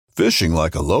Fishing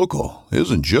like a local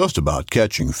isn't just about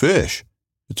catching fish.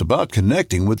 It's about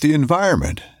connecting with the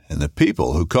environment and the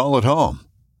people who call it home.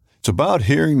 It's about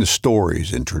hearing the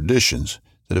stories and traditions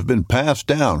that have been passed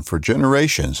down for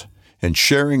generations and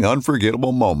sharing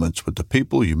unforgettable moments with the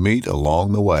people you meet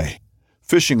along the way.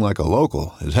 Fishing like a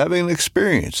local is having an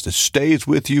experience that stays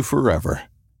with you forever.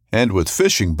 And with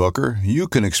Fishing Booker, you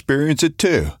can experience it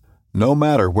too, no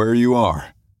matter where you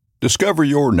are. Discover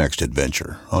your next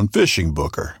adventure on Fishing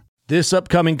Booker. This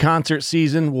upcoming concert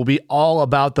season will be all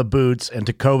about the boots, and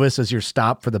Tecovas is your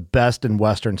stop for the best in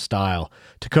Western style.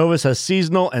 Tecovas has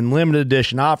seasonal and limited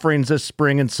edition offerings this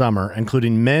spring and summer,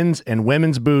 including men's and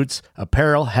women's boots,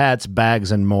 apparel, hats,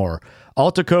 bags, and more.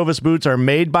 All Tecovas boots are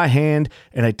made by hand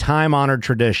in a time-honored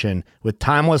tradition with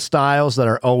timeless styles that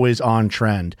are always on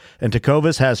trend. And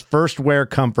Tecovas has first wear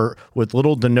comfort with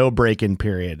little to no break-in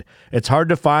period. It's hard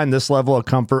to find this level of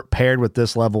comfort paired with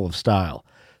this level of style.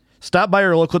 Stop by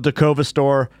your local Tecovas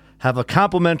store, have a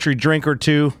complimentary drink or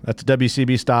two, that's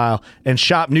WCB style, and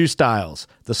shop new styles.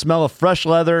 The smell of fresh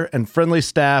leather and friendly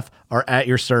staff are at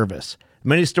your service.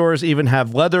 Many stores even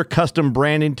have leather custom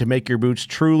branding to make your boots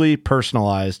truly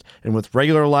personalized. And with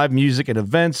regular live music and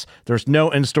events, there's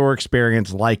no in-store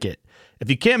experience like it.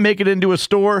 If you can't make it into a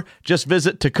store, just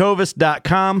visit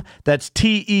tecovas.com. That's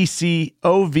TECOVAS.com.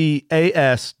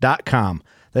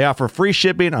 They offer free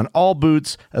shipping on all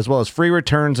boots, as well as free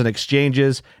returns and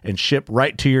exchanges, and ship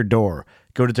right to your door.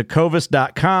 Go to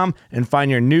tecovas.com and find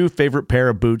your new favorite pair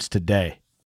of boots today.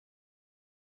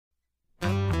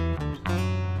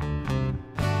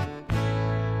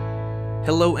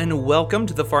 Hello and welcome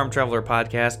to the Farm Traveler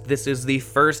Podcast. This is the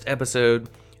first episode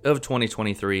of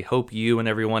 2023. Hope you and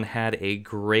everyone had a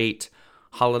great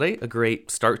holiday, a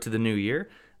great start to the new year.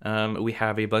 We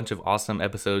have a bunch of awesome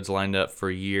episodes lined up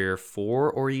for year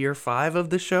 4 or year 5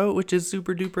 of the show, which is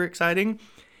super duper exciting.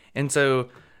 And so,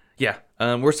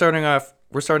 we're starting off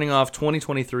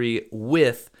 2023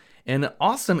 with an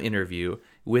awesome interview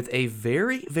with a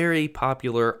very, very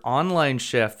popular online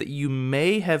chef that you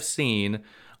may have seen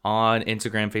on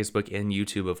Instagram, Facebook, and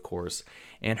YouTube, of course.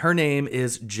 And her name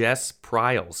is Jess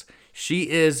Pryles.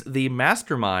 She is the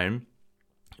mastermind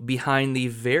behind the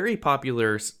very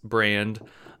popular brand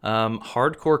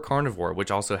Hardcore Carnivore, which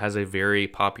also has a very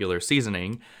popular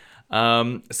seasoning.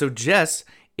 So Jess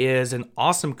is an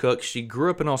awesome cook. She grew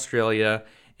up in Australia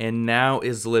and now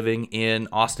is living in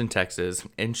Austin, Texas.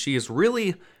 And she is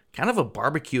really kind of a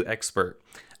barbecue expert.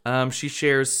 She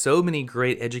shares so many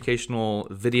great educational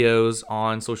videos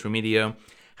on social media,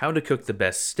 how to cook the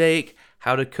best steak,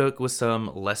 how to cook with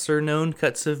some lesser known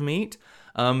cuts of meat,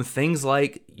 things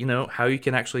like, how you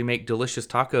can actually make delicious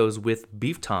tacos with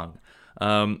beef tongue.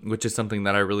 Which is something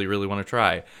that I really, really want to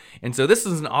try. And so this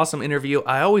is an awesome interview.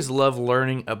 I always love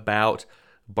learning about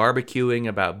barbecuing,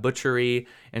 about butchery.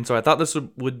 And so I thought this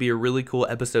would be a really cool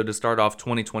episode to start off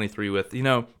 2023 with,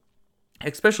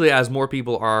 especially as more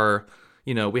people are,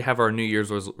 we have our New Year's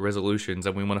resolutions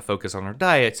and we want to focus on our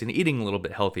diets and eating a little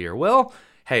bit healthier. Well,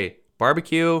 hey,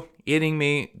 barbecue, eating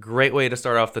meat, great way to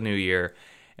start off the new year.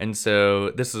 And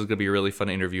so this is going to be a really fun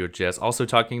interview with Jess. Also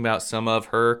talking about some of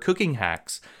her cooking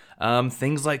hacks.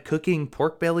 Things like cooking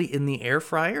pork belly in the air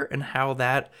fryer and how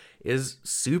that is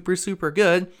super, super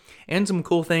good. And some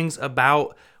cool things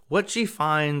about what she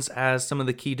finds as some of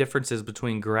the key differences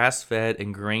between grass-fed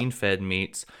and grain-fed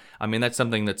meats. I mean, that's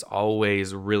something that's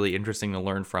always really interesting to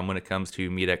learn from when it comes to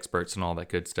meat experts and all that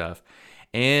good stuff.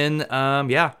 And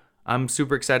I'm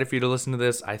super excited for you to listen to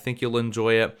this. I think you'll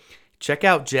enjoy it. Check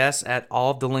out Jess at all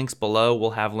of the links below.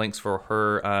 We'll have links for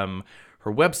her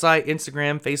her website,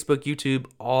 Instagram, Facebook, YouTube,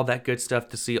 all that good stuff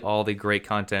to see all the great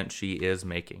content she is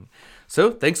making. So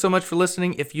thanks so much for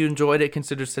listening. If you enjoyed it,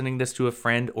 consider sending this to a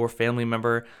friend or family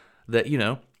member that,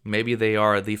 maybe they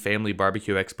are the family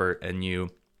barbecue expert and you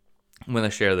want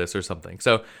to share this or something.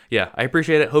 So I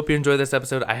appreciate it. Hope you enjoy this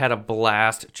episode. I had a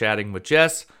blast chatting with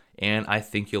Jess, and I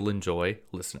think you'll enjoy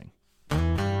listening.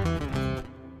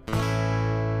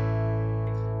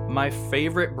 My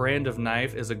favorite brand of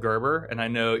knife is a Gerber, and I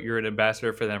know you're an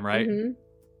ambassador for them, right? Mm-hmm.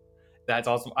 That's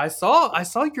awesome. I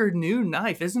saw your new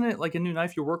knife. Isn't it like a new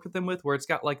knife you work with them with, where it's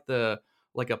got like a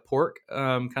pork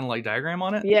kind of like diagram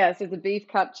on it? Yes, it's a beef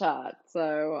cut chart.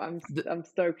 So I'm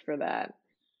stoked for that.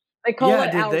 They call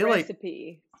it our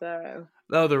recipe. So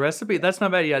the recipe, that's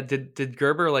not bad. Yeah, did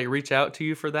Gerber like reach out to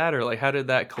you for that, or like how did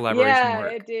that collaboration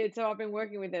work? Yeah, it did. So I've been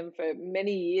working with them for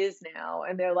many years now,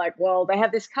 and they're like, well, they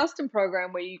have this custom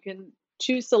program where you can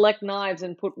choose select knives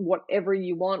and put whatever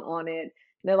you want on it. And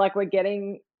they're like, we're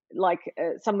getting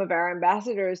some of our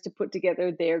ambassadors to put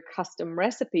together their custom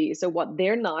recipe, so what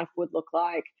their knife would look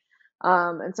like.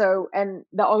 And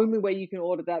the only way you can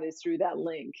order that is through that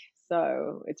link.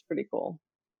 So it's pretty cool.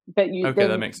 Okay,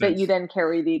 that makes But you sense. then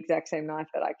carry the exact same knife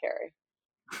that I carry.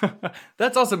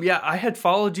 That's awesome. Yeah, I had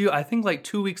followed you, I think like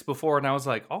 2 weeks before, and I was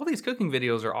like, all these cooking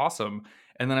videos are awesome.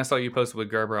 And then I saw you posted with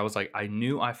Gerber. I was like, I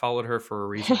knew I followed her for a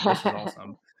reason. This is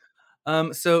awesome.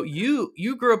 So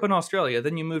you grew up in Australia,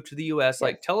 then you moved to the US. Yes.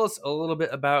 Like, tell us a little bit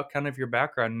about kind of your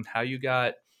background and how you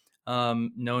got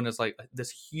known as like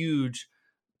this huge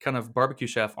kind of barbecue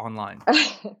chef online.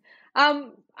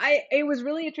 It was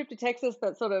really a trip to Texas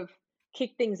that sort of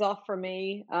kicked things off for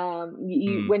me.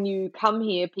 Mm. When you come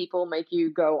here, people make you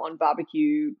go on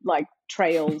barbecue like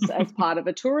trails as part of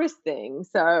a tourist thing.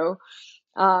 So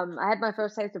I had my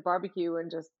first taste of barbecue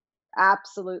and just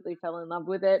absolutely fell in love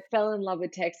with it. Fell in love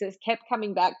with Texas. Kept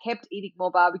coming back. Kept eating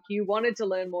more barbecue. Wanted to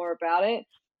learn more about it.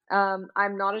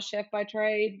 I'm not a chef by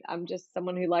trade. I'm just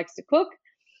someone who likes to cook.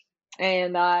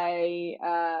 And I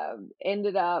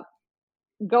ended up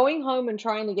going home and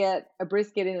trying to get a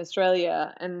brisket in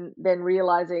Australia, and then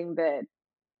realizing that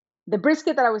the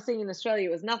brisket that I was seeing in Australia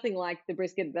was nothing like the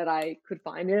brisket that I could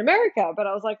find in America. But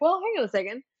I was like, well, hang on a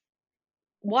second.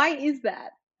 Why is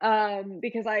that?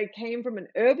 Because I came from an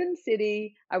urban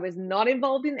city. I was not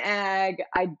involved in ag.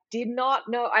 I did not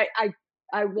know.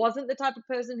 I wasn't the type of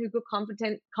person who could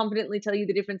confidently tell you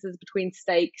the differences between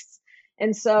steaks.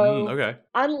 And so Okay.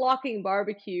 unlocking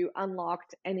barbecue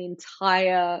unlocked an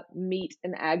entire meat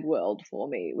and ag world for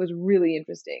me. It was really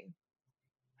interesting.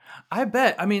 I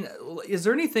bet. I mean, is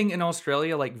there anything in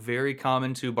Australia like very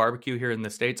common to barbecue here in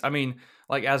the States? I mean,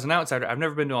 like as an outsider, I've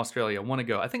never been to Australia. I want to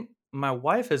go. I think my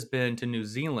wife has been to New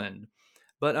Zealand.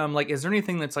 But like is there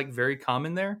anything that's like very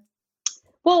common there?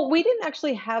 Well, we didn't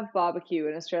actually have barbecue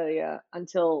in Australia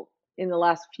until in the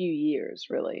last few years,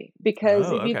 really. Because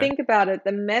Oh, if you okay. think about it,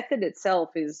 the method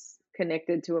itself is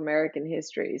connected to American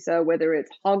history. So whether it's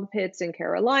hog pits in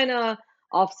Carolina,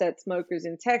 offset smokers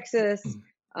in Texas,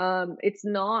 um, it's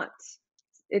not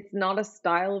it's not a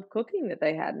style of cooking that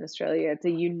they had in Australia. It's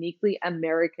a uniquely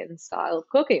American style of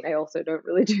cooking. They also don't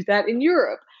really do that in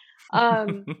Europe.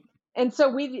 Um, and so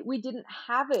we didn't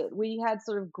have it. We had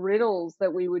sort of griddles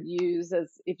that we would use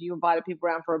as if you invited people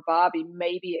around for a barbie,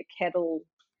 maybe a kettle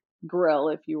grill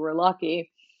if you were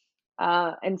lucky.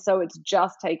 And so it's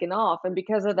just taken off. And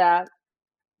because of that,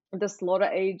 the slaughter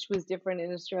age was different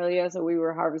in Australia. So we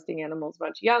were harvesting animals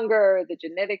much younger. The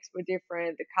genetics were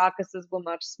different. The carcasses were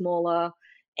much smaller.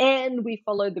 And we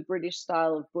followed the British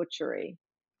style of butchery.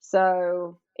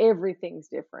 So everything's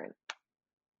different.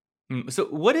 So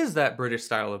what is that British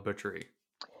style of butchery?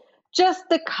 Just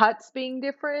the cuts being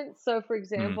different. So, for Mm.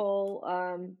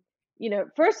 example,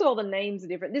 first of all, the names are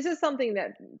different. This is something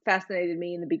that fascinated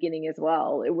me in the beginning as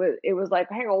well. It was like,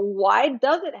 hang on, why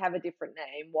does it have a different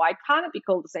name? Why can't it be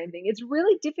called the same thing? It's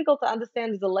really difficult to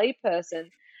understand as a layperson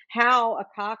how a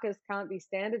carcass can't be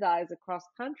standardized across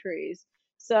countries.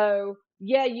 So,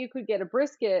 yeah, you could get a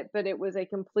brisket, but it was a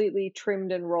completely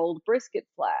trimmed and rolled brisket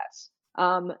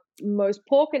flat. Most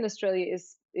pork in Australia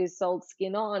is sold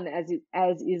skin on,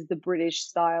 as is the British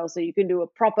style. So you can do a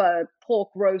proper pork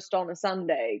roast on a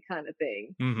Sunday kind of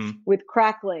thing Mhm. with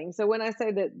crackling. So when I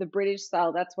say that the British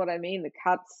style, that's what I mean. The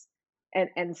cuts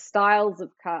and styles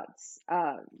of cuts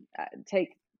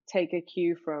take a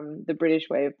cue from the British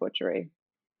way of butchery.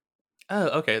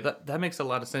 Oh, okay. That makes a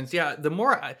lot of sense. Yeah, the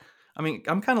more I mean,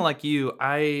 I'm kind of like you.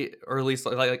 Or at least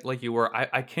like you were.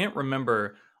 I can't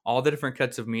remember all the different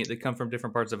cuts of meat that come from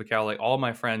different parts of a cow. Like all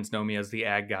my friends know me as the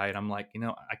ag guy, and I'm like,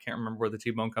 I can't remember where the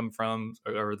T-bone come from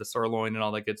or the sirloin and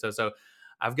all that good stuff. So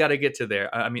I've got to get to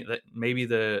there. I mean, maybe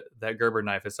that Gerber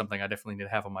knife is something I definitely need to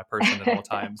have on my person at all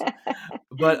times.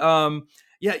 But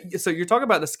yeah. So you're talking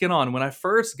about the skin on. When I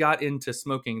first got into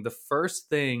smoking, the first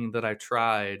thing that I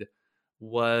tried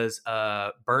was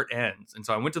burnt ends. And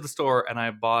so I went to the store and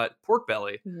I bought pork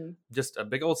belly, Mhm. just a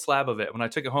big old slab of it. When I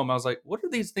took it home, I was like, what are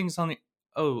these things on the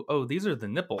oh, these are the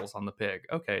nipples on the pig.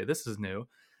 Okay, this is new.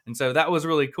 And so that was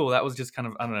really cool. That was just kind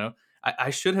of, I don't know. I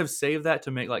should have saved that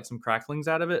to make like some cracklings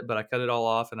out of it, but I cut it all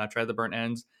off and I tried the burnt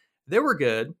ends. They were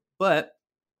good, but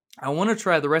I want to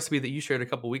try the recipe that you shared a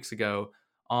couple weeks ago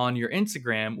on your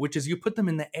Instagram, which is you put them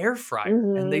in the air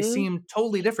fryer and they Mhm. seem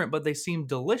totally different, but they seem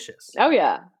delicious. Oh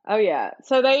yeah. Oh yeah.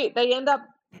 So they end up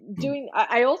doing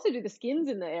I also do the skins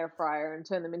in the air fryer and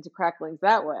turn them into cracklings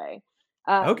that way.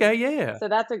 Okay, yeah. So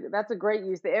that's a great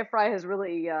use. The air fryer has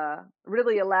really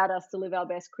allowed us to live our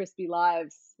best crispy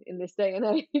lives in this day and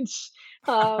age.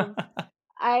 Um,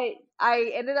 I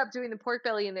ended up doing the pork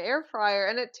belly in the air fryer,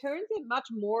 and it turns it much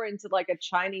more into like a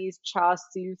Chinese char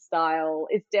siu style.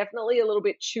 It's definitely a little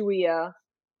bit chewier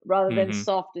rather than Mhm.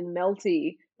 soft and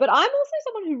melty, But I'm also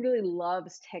someone who really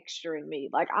loves texture in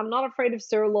meat. Like, I'm not afraid of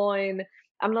sirloin.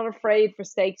 I'm not afraid for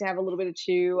steak to have a little bit of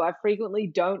chew. I frequently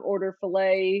don't order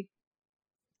filet.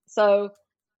 So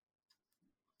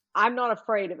I'm not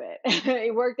afraid of it.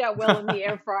 It worked out well in the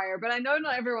air fryer, but I know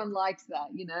not everyone likes that,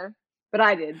 but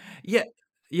I did. Yeah.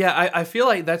 Yeah, I feel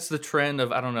like that's the trend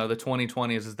of, I don't know, the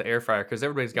 2020s is the air fryer because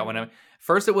everybody's got one. I Mhm. mean,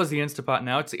 first it was the Instapot,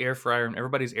 now it's the air fryer, and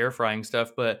everybody's air frying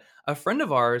stuff. But a friend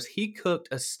of ours, he cooked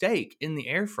a steak in the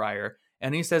air fryer,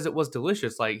 and he says it was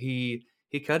delicious. Like he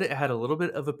cut it, it had a little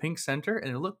bit of a pink center, and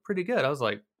it looked pretty good. I was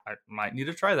like, I might need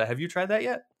to try that. Have you tried that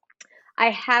yet?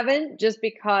 I haven't, just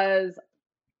because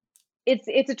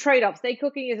it's a trade-off. Steak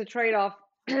cooking is a trade-off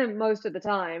most of the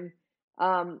time,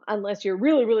 unless you're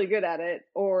really, really good at it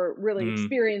or really Mm,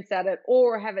 experienced at it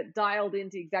or have it dialed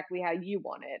into exactly how you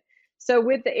want it. So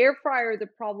with the air fryer, the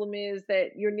problem is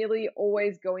that you're nearly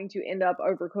always going to end up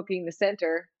overcooking the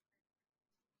center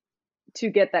to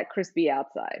get that crispy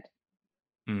outside.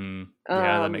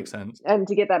 yeah, that Um, makes sense. and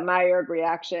to get that Maillard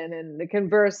reaction, and the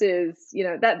converse is,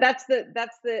 that's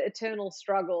the eternal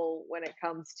struggle when it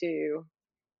comes to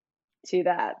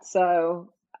that.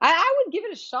 So I would give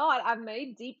it a shot. I've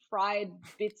made deep fried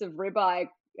bits of ribeye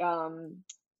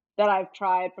that I've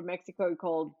tried from Mexico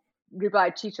called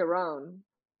ribeye chicharron,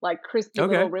 like crispy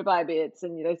little Okay. ribeye bits,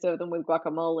 and they serve them with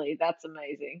guacamole. That's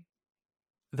amazing.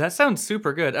 That sounds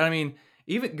super good. I mean,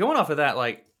 even going off of that,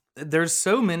 like, there's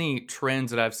so many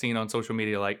trends that I've seen on social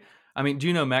media. Like, I mean, do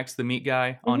you know Max the Meat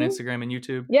Guy on Hmm. Instagram and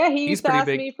YouTube? Yeah, he He's used to pretty ask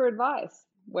big. me for advice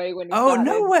way when he Oh,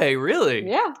 no started. way, really?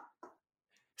 Yeah.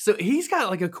 So he's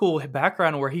got like a cool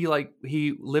background where he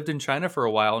lived in China for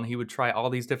a while and he would try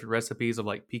all these different recipes of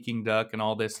like Peking duck and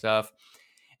all this stuff.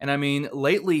 And I mean,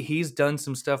 lately he's done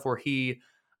some stuff where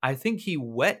I think he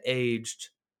wet aged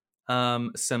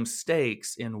some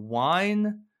steaks in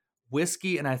wine,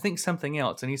 whiskey, and I think something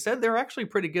else. And he said they're actually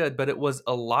pretty good, but it was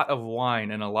a lot of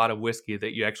wine and a lot of whiskey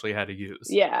that you actually had to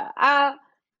use. Yeah.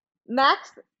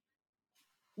 Max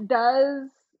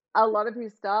does a lot of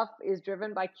his stuff is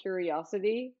driven by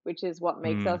curiosity, which is what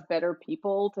makes us Mm. better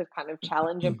people to kind of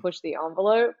challenge and push the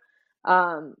envelope.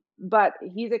 But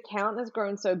his account has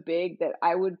grown so big that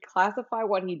I would classify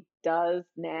what he does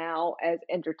now as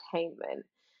entertainment.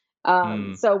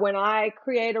 Mm. So when I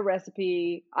create a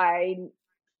recipe, I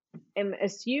am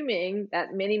assuming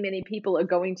that many, many people are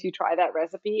going to try that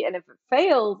recipe. And if it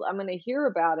fails, I'm going to hear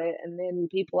about it, and then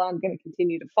people aren't going to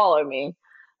continue to follow me.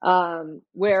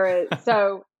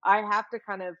 So I have to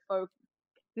kind of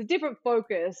the different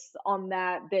focus on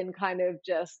that than kind of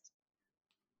just,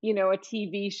 a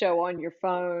TV show on your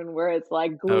phone where it's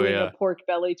like Oh gluing a yeah. pork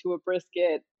belly to a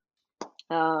brisket.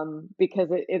 Because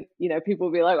people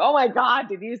will be like, oh my God,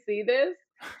 did you see this?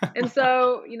 And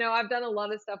so, I've done a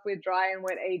lot of stuff with dry and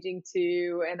wet aging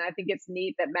too. And I think it's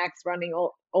neat that Mac's running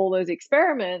all those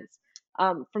experiments.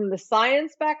 From the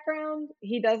science background,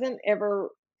 he doesn't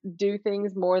ever do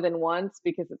things more than once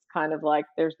because it's kind of like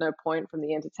there's no point from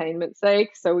the entertainment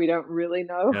sake. So we don't really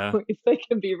know Yeah. if they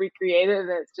can be recreated, and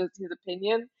it's just his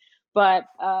opinion. But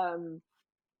I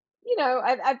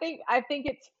think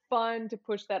it's fun to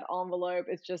push that envelope.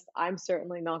 It's just I'm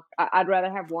certainly not. I'd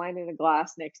rather have wine in a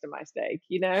glass next to my steak.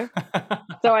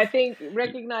 So I think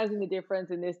recognizing the difference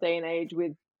in this day and age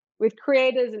with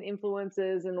creators and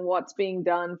influencers and what's being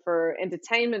done for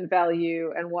entertainment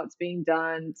value and what's being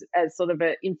done as sort of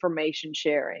a information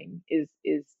sharing is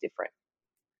different.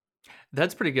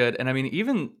 That's pretty good. And I mean,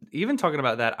 even talking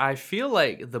about that, I feel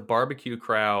like the barbecue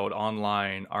crowd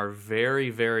online are very,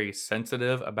 very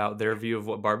sensitive about their view of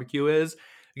what barbecue is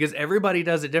because everybody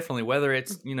does it differently, whether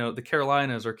it's, the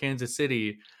Carolinas or Kansas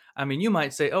City. I mean, you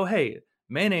might say, "Oh, hey,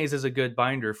 mayonnaise is a good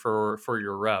binder for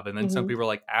your rub." And then some Hmm. people are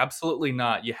like, "Absolutely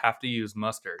not. You have to use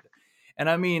mustard." And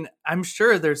I mean, I'm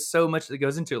sure there's so much that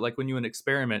goes into it. Like when you an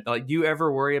experiment, like do you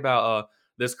ever worry about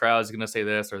this crowd is going to say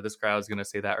this or this crowd is going to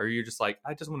say that, or you're just like,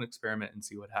 I just want to experiment and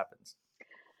see what happens.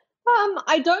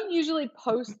 I don't usually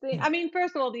post I mean,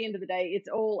 first of all, at the end of the day, it's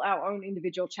all our own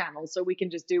individual channels, so we can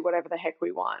just do whatever the heck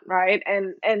we want, right?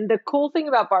 And the cool thing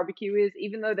about barbecue is,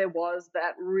 even though there was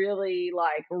that really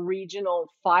like regional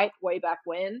fight way back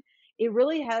when, it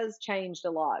really has changed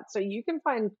a lot. So you can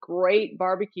find great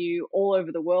barbecue all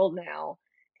over the world now,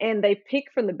 and they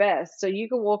pick from the best. So you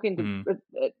can walk into, Mm,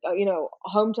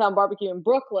 hometown barbecue in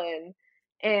Brooklyn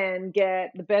and get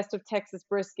the best of Texas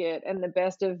brisket and the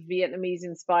best of Vietnamese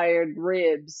inspired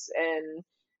ribs and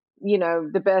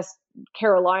the best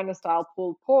Carolina style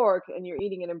pulled pork, and you're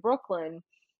eating it in Brooklyn.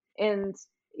 And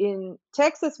in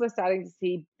Texas we're starting to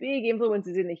see big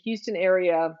influences in the Houston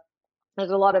area. There's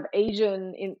a lot of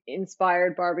Asian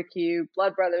inspired barbecue,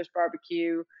 Blood Brothers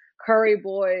barbecue, curry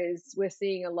boys. We're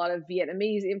seeing a lot of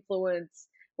Vietnamese influence.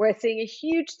 We're seeing a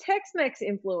huge Tex-Mex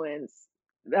influence.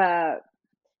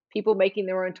 People making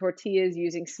their own tortillas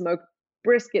using smoked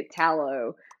brisket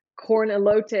tallow, corn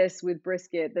elotes with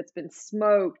brisket that's been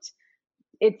smoked.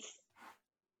 It's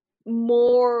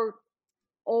more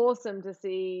awesome to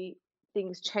see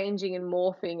things changing and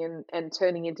morphing and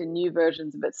turning into new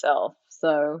versions of itself.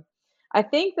 So I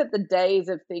think that the days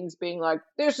of things being like,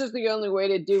 this is the only way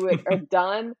to do it are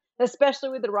done, especially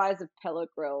with the rise of pellet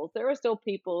grills. There are still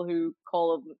people who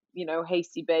call them,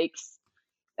 Hasty Bakes.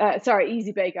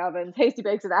 Easy Bake Ovens. Hasty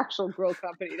Bake's an actual grill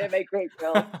company. They make great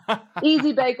grills.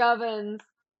 Easy Bake Ovens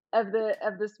of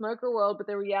the smoker world, but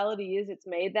the reality is it's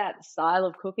made that style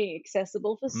of cooking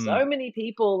accessible for so many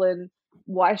people, and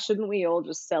why shouldn't we all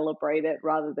just celebrate it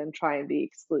rather than try and be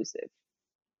exclusive?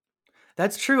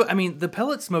 That's true. I mean, the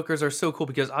pellet smokers are so cool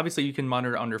because obviously you can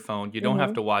monitor on your phone. You don't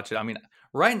have to watch it. I mean,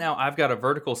 right now I've got a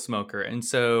vertical smoker, and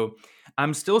so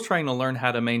I'm still trying to learn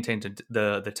how to maintain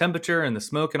the temperature and the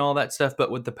smoke and all that stuff.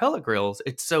 But with the pellet grills,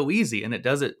 it's so easy, and it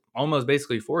does it almost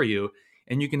basically for you.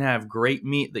 And you can have great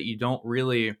meat that you don't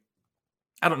really,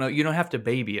 I don't know, you don't have to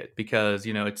baby it because,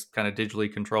 it's kind of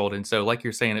digitally controlled. And so, like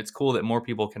you're saying, it's cool that more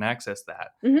people can access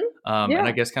that. And I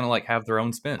Yeah, guess kind of like have their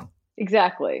own spin.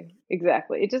 exactly.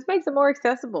 It just makes it more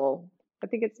accessible. I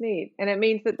think it's neat, and it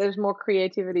means that there's more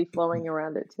creativity flowing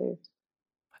around it too.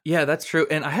 Yeah, that's true.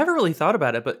 And I haven't really thought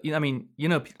about it, but I mean,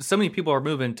 so many people are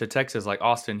moving to Texas, like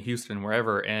Austin, Houston,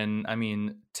 wherever. And I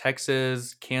mean,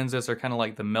 Texas, Kansas are kind of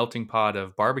like the melting pot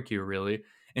of barbecue, really.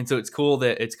 And so it's cool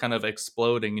that it's kind of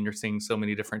exploding and you're seeing so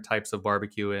many different types of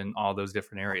barbecue in all those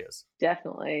different areas.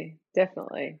 Definitely,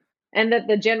 definitely. And that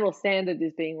the general standard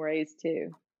is being raised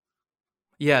too.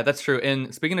 Yeah, that's true.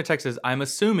 And speaking of Texas, I'm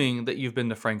assuming that you've been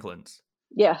to Franklin's.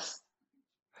 Yes.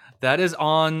 That is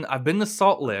I've been to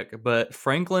Salt Lick, but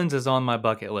Franklin's is on my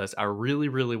bucket list. I really,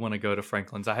 really want to go to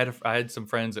Franklin's. I had some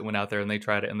friends that went out there and they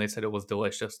tried it and they said it was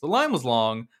delicious. The line was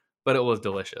long, but it was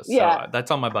delicious. So Yeah.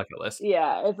 that's on my bucket list.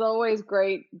 Yeah, it's always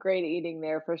great eating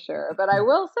there for sure. But I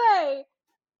will say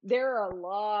there are a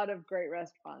lot of great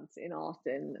restaurants in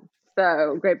Austin.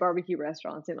 So, great barbecue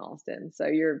restaurants in Austin. So,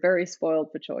 you're very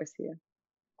spoiled for choice here.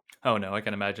 Oh no, I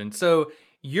can imagine. So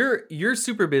you're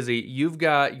super busy. You've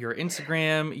got your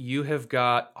Instagram. You have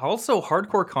got also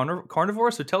Hardcore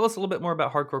Carnivore. So tell us a little bit more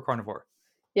about Hardcore Carnivore.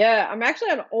 Yeah, I'm actually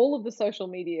on all of the social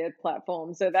media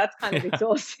platforms, so that's kind of Yeah,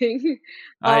 exhausting.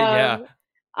 yeah.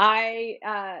 I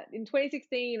in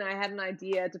 2016 I had an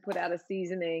idea to put out a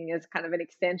seasoning as kind of an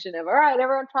extension of, all right,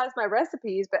 everyone tries my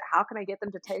recipes, but how can I get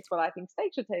them to taste what I think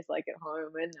steak should taste like at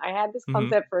home? And I had this Hmm.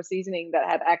 concept for a seasoning that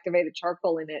had activated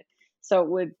charcoal in it, so it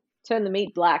would turn the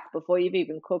meat black before you've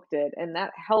even cooked it, and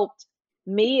that helped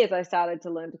me as I started to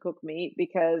learn to cook meat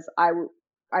because I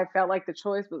felt like the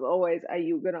choice was always, are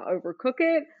you going to overcook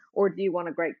it or do you want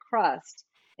a great crust?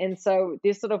 And so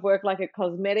this sort of worked like a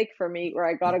cosmetic for me where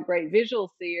I got a great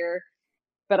visual sear,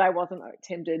 but I wasn't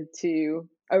tempted to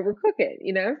overcook it.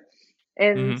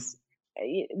 And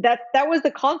Hmm. that was the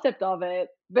concept of it.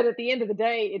 But at the end of the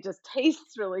day, it just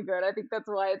tastes really good. I think that's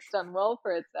why it's done well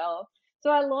for itself. So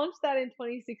I launched that in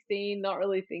 2016, not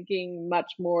really thinking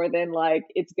much more than like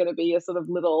it's going to be a sort of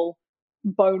little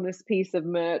bonus piece of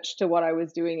merch to what I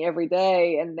was doing every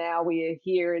day. And now we are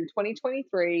here in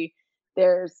 2023.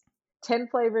 There's 10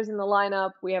 flavors in the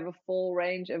lineup. We have a full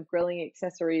range of grilling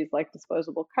accessories like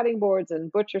disposable cutting boards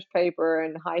and butcher's paper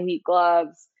and high heat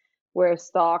gloves. We're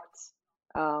stocked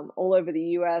all over the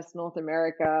US, North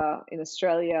America, in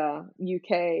Australia,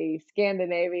 UK,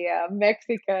 Scandinavia,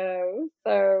 Mexico.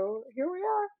 So here we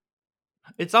are.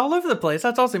 It's all over the place.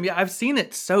 That's awesome. Yeah, I've seen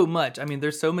it so much. I mean,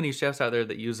 there's so many chefs out there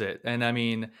that use it. And I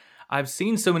mean, I've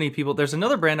seen so many people. There's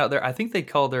another brand out there. I think they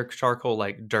call their charcoal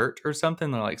like dirt or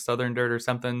something, or like Southern Dirt or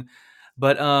something.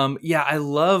 But yeah, I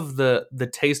love the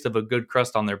taste of a good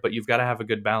crust on there, but you've got to have a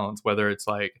good balance, whether it's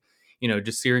like,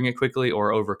 just searing it quickly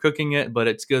or overcooking it. But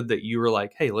it's good that you were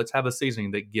like, hey, let's have a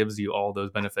seasoning that gives you all those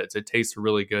benefits. It tastes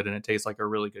really good and it tastes like a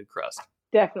really good crust.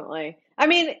 Definitely. I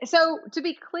mean, so to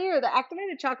be clear, the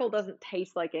activated charcoal doesn't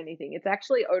taste like anything. It's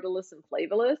actually odorless and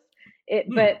flavorless.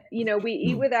 Hmm. But we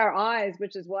eat with our eyes,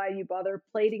 which is why you bother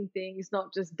plating things,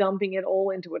 not just dumping it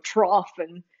all into a trough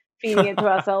and feeding it to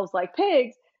ourselves like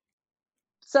pigs.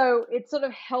 So it sort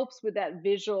of helps with that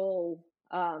visual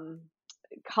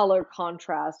color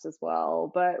contrast as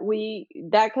well. But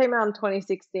that came out in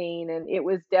 2016, and it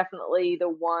was definitely the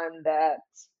one that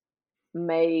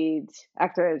made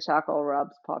activated charcoal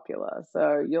rubs popular.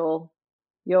 So you'll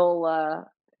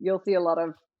see a lot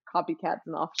of copycats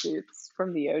and offshoots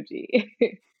from the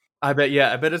OG. I bet,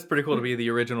 yeah, I bet it's pretty cool to be the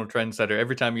original trendsetter.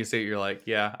 Every time you see it, you're like,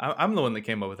 yeah, I'm the one that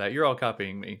came up with that. You're all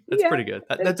copying me. That's Yeah, pretty good.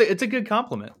 It's a good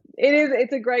compliment. it is.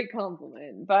 It's a great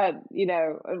compliment, but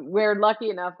we're lucky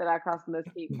enough that our customers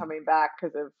keep coming back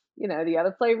because of the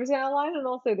other flavors in our line and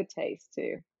also the taste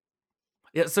too.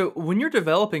 Yeah, so when you're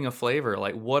developing a flavor,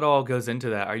 like what all goes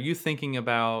into that? Are you thinking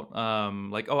about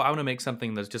like, oh, I want to make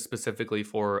something that's just specifically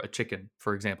for a chicken,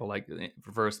 for example, like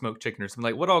for a smoked chicken or something?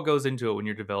 Like what all goes into it when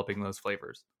you're developing those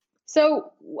flavors?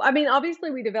 So, I mean,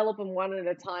 obviously, we develop them one at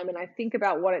a time, and I think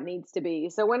about what it needs to be.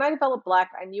 So, when I developed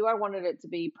black, I knew I wanted it to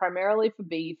be primarily for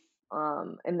beef,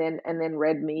 and then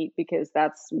red meat because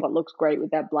that's what looks great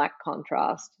with that black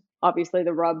contrast. Obviously,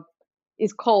 the rub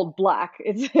is called black.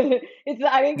 It's it's.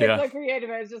 I didn't get Yeah. so creative.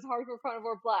 It's just hardcore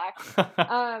carnivore black.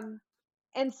 Um,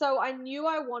 and so I knew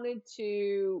I wanted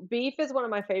to. Beef is one of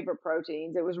my favorite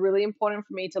proteins. It was really important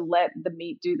for me to let the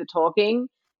meat do the talking.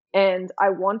 And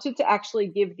I wanted to actually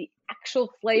give the actual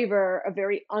flavor a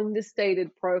very understated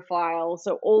profile.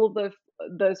 So all of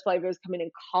those flavors come in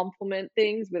and complement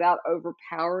things without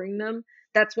overpowering them.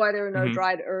 That's why there are no Hmm.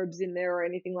 dried herbs in there or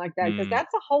anything like that, because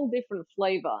that's a whole different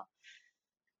flavor.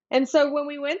 And so when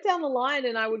we went down the line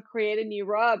and I would create a new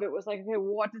rub, it was like, okay,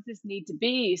 what does this need to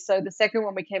be? So the second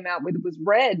one we came out with was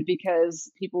red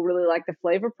because people really like the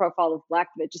flavor profile of black,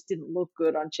 but it just didn't look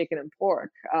good on chicken and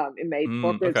pork. It made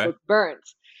pork ribs Okay. look burnt.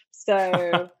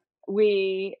 So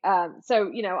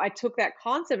I took that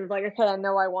concept of like, okay, I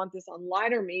know I want this on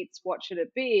lighter meats. What should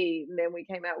it be? And then we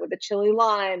came out with a chili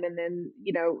lime, and then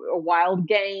a wild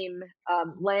game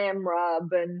lamb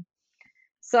rub, and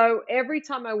so every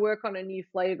time I work on a new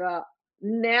flavor,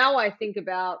 now I think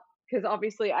about, because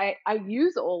obviously I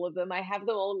use all of them. I have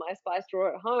them all in my spice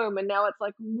drawer at home, and now it's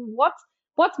like,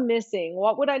 what's missing?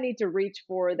 What would I need to reach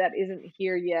for that isn't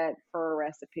here yet for a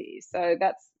recipe? So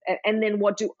and then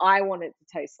what do I want it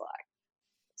to taste like?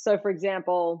 So for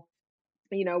example,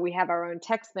 we have our own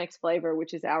Tex-Mex flavor,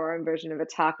 which is our own version of a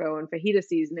taco and fajita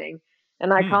seasoning.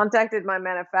 And I Hmm. contacted my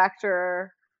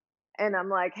manufacturer and I'm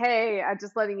like, "Hey, I'm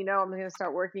just letting you know I'm going to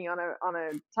start working on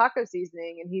a taco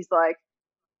seasoning." And he's like,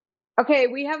 "Okay,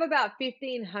 we have about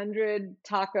 1,500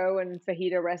 taco and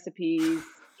fajita recipes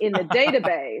in the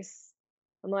database."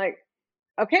 I'm like,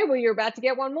 "Okay, well, you're about to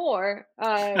get one more."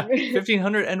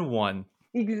 1501.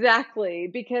 Exactly,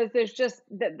 because there's just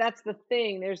that's the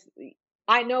thing.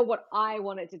 I know what I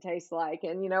want it to taste like,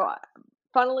 and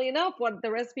funnily enough, what the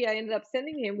recipe I ended up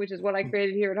sending him, which is what I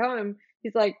created here at home,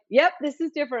 he's like, "Yep, this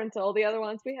is different to all the other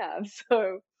ones we have."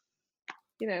 So,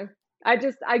 you know,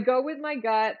 I go with my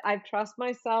gut. I trust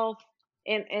myself,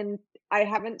 and I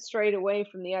haven't strayed away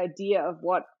from the idea of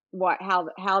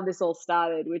how this all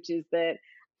started, which is that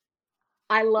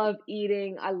I love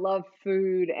eating, I love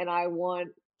food, and I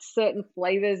want certain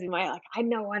flavors in my like I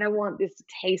know what I want this to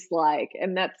taste like,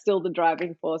 and that's still the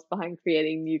driving force behind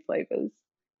creating new flavors.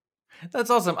 That's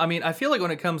awesome. I mean, I feel like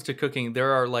when it comes to cooking,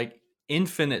 there are like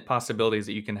infinite possibilities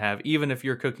that you can have. Even if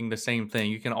you're cooking the same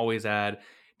thing, you can always add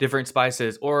different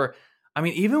spices. Or, I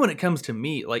mean, even when it comes to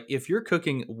meat, like if you're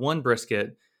cooking one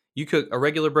brisket, you cook a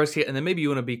regular brisket, and then maybe you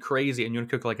want to be crazy and you want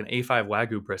to cook like an A5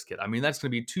 Wagyu brisket. I mean, that's going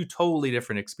to be two totally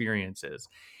different experiences.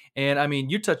 And I mean,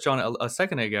 you touched on it a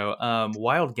second ago,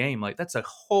 wild game, like that's a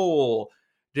whole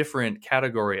different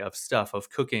category of stuff, of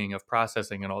cooking, of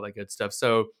processing, and all that good stuff.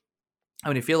 So, I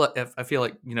mean, I feel like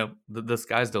the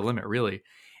sky's the limit, really.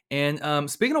 And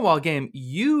speaking of wild game,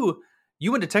 you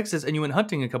went to Texas and you went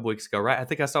hunting a couple weeks ago, right? I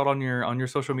think I saw it on your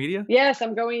social media. Yes,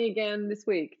 I'm going again this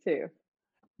week too.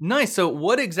 Nice. So,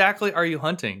 what exactly are you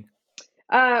hunting?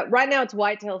 Right now it's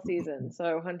whitetail season,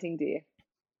 so hunting deer.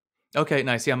 Okay,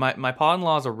 nice. Yeah, my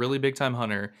pa-in-law is a really big time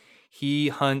hunter. He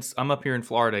hunts. I'm up here in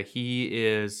Florida.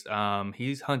 He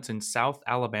hunts in South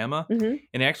Alabama, Hmm.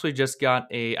 and he actually just got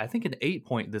I think an 8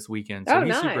 point this weekend. So Oh,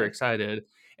 he's super nice. excited.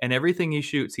 And everything he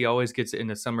shoots, he always gets it in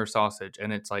the summer sausage,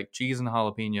 and it's like cheese and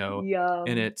jalapeno,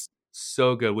 and Yum. it's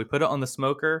so good. We put it on the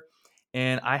smoker,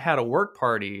 and I had a work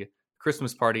party,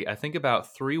 Christmas party, I think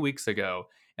about 3 weeks ago,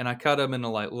 and I cut them into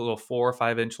like little 4 or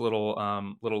 5 inch little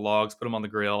logs, put them on the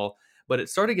grill, but it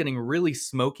started getting really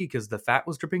smoky because the fat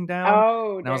was dripping down.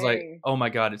 Oh, And I was like, dang. oh my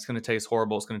God, it's going to taste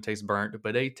horrible. It's going to taste burnt.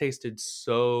 But they tasted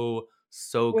so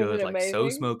Was it good, like so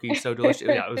amazing? smoky, so delicious.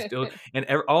 Yeah, it was still. And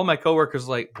all my coworkers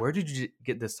were like, where did you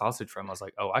get this sausage from? I was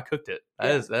like, oh, I cooked it.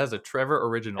 Yeah. That is a Trevor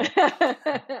original.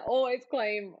 Always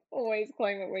claim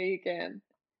it where you can.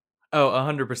 Oh,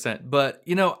 100%. But,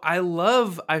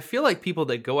 I feel like people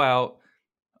that go out,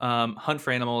 hunt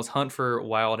for animals, hunt for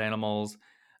wild animals,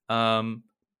 um,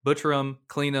 butcher them,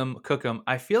 clean them, cook them.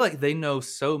 I feel like they know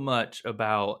so much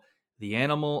about the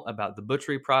animal, about the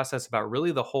butchery process, about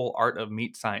really the whole art of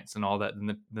meat science and all that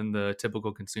than the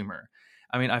typical consumer.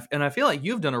 I mean, I feel like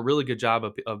you've done a really good job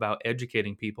about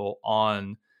educating people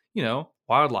on,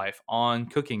 wildlife, on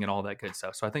cooking and all that good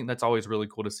stuff. So I think that's always really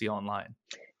cool to see online.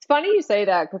 It's funny you say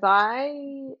that because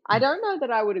I don't know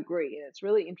that I would agree, and it's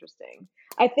really interesting.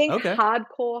 I think Okay.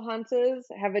 hardcore hunters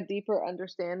have a deeper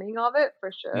understanding of it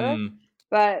for sure. Mm,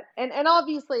 But and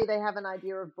obviously they have an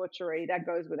idea of butchery that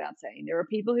goes without saying. There are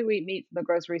people who eat meat from the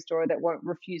grocery store that won't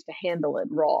refuse to handle it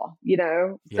raw, you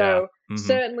know? yeah. So Hmm.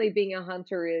 certainly being a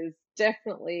hunter is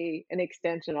definitely an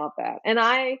extension of that. And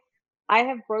I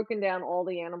have broken down all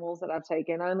the animals that I've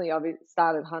taken. Only obviously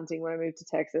started hunting when I moved to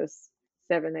Texas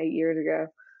 7, 8 years ago.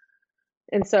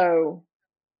 And so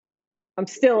I'm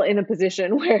still in a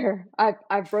position where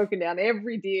I've broken down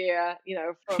every deer,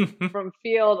 from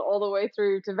field all the way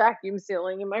through to vacuum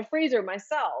sealing in my freezer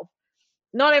myself.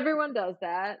 Not everyone does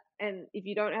that, and if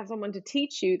you don't have someone to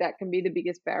teach you, that can be the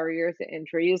biggest barrier to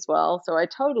entry as well. So I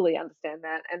totally understand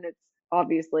that, and it's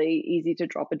obviously easy to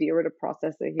drop a deer at a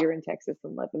processor here in Texas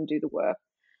and let them do the work.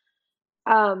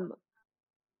 Um,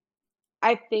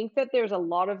 I think that there's a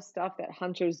lot of stuff that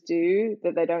hunters do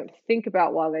that they don't think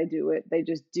about while they do it. They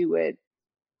just do it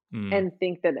Mm. and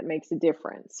think that it makes a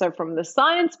difference. So from the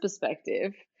science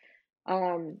perspective,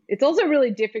 it's also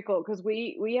really difficult because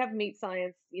we have meat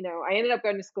science. I ended up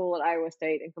going to school at Iowa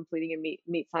State and completing a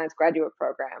meat science graduate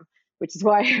program, which is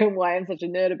why why I'm such a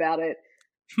nerd about it.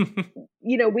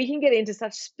 We can get into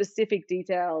such specific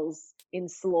details in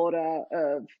slaughter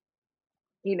of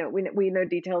we know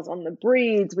details on the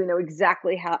breeds. We know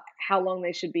exactly how long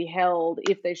they should be held,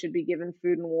 if they should be given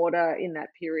food and water in that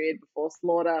period before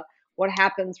slaughter, what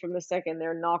happens from the second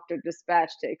they're knocked or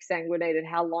dispatched to exsanguinated,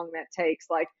 how long that takes,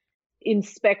 like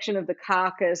inspection of the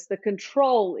carcass. The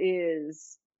control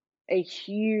is a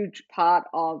huge part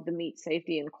of the meat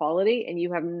safety and quality, and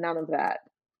you have none of that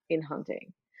in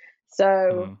hunting. So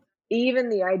Mm. even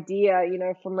the idea,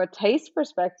 from a taste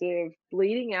perspective,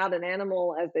 bleeding out an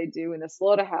animal as they do in a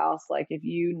slaughterhouse, like if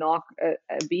you knock a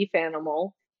beef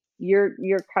animal, you're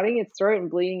cutting its throat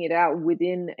and bleeding it out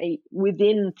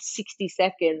within 60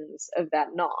 seconds of that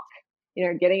knock.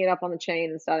 Getting it up on the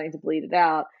chain and starting to bleed it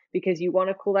out because you want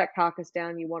to cool that carcass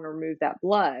down, you want to remove that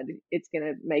blood. It's going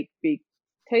to make big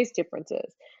taste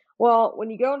differences. Well,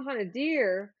 when you go and hunt a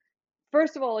deer,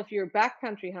 first of all, if you're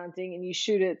backcountry hunting and you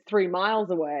shoot it 3 miles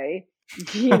away,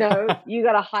 you got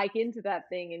to hike into that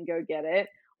thing and go get it.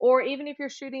 Or even if you're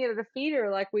shooting it at a feeder,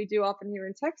 like we do often here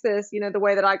in Texas, the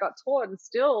way that I got taught, and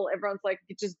still everyone's like,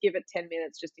 just give it 10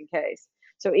 minutes just in case.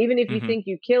 So even if you Hmm. think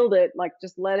you killed it, like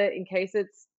just let it, in case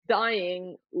it's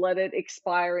dying, let it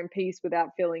expire in peace without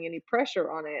feeling any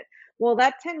pressure on it. Well,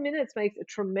 that 10 minutes makes a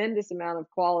tremendous amount of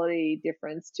quality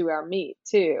difference to our meat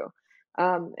too.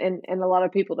 And a lot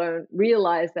of people don't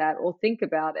realize that or think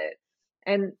about it.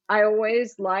 And I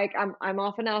always I'm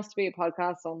often asked to be a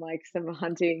podcast on like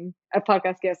a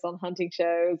podcast guest on hunting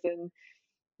shows, and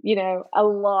a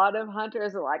lot of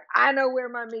hunters are like, I know where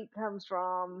my meat comes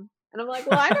from, and I'm like,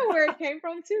 well, I know where it came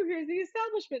from too. Here's the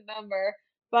establishment number.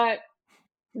 But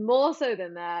more so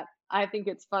than that, I think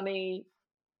it's funny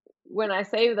when I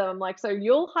say to them, I'm like, so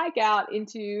you'll hike out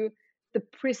into the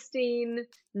pristine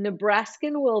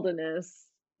Nebraskan wilderness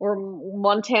or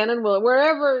Montanan wilderness,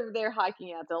 wherever they're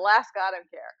hiking out to, Alaska, I don't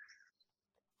care.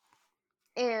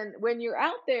 And when you're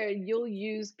out there, you'll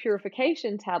use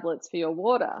purification tablets for your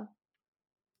water.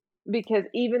 Because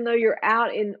even though you're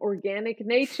out in organic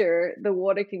nature, the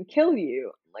water can kill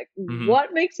you. Like, Hmm.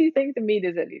 what makes you think the meat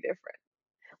is any different?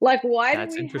 Like, why do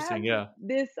That's we have interesting. Yeah.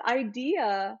 this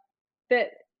idea that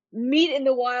meat in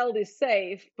the wild is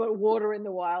safe, but water in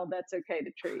the wild, that's okay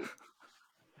to treat?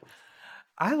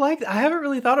 I haven't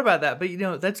really thought about that,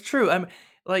 but that's true. I'm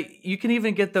like, you can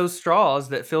even get those straws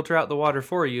that filter out the water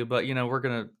for you, but we're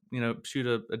gonna,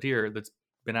 shoot a deer that's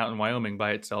been out in Wyoming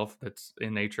by itself, that's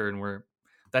in nature, and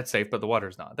that's safe, but the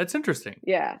water's not. That's interesting.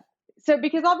 Yeah. So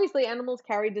because obviously animals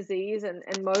carry disease, and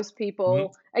most Hmm.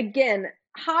 people, again,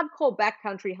 hardcore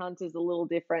backcountry hunt is a little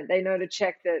different. They know to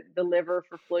check the liver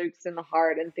for flukes and the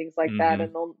heart and things like that, Hmm.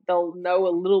 and they'll know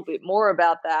a little bit more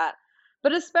about that.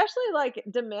 But especially like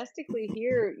domestically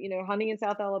here, hunting in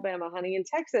South Alabama, hunting in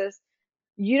Texas,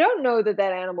 you don't know that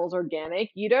animal's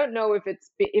organic. You don't know if it's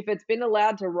been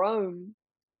allowed to roam.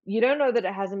 You don't know that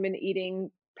it hasn't been eating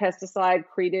pesticide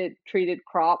treated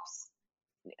crops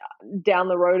down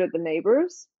the road at the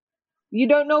neighbors. You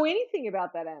don't know anything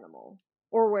about that animal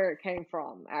or where it came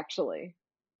from, actually,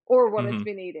 or what it's Hmm.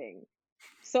 been eating.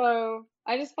 So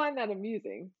I just find that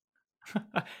amusing.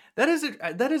 That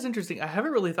is interesting. I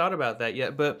haven't really thought about that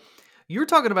yet, but you're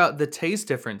talking about the taste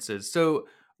differences. So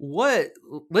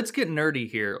let's get nerdy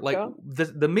here. Like Sure.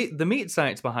 the meat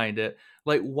science behind it.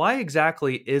 Like, why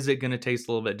exactly is it going to taste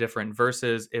a little bit different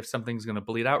versus if something's going to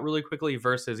bleed out really quickly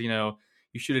versus, you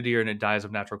shoot a deer and it dies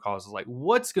of natural causes? Like,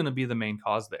 what's going to be the main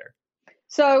cause there?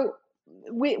 So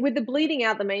with the bleeding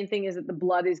out, the main thing is that the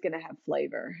blood is going to have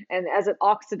flavor, and as it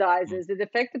oxidizes, it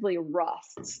effectively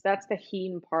rusts. That's the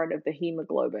heme part of the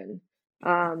hemoglobin.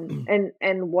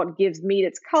 And what gives meat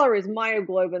its color is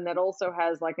myoglobin, that also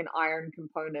has like an iron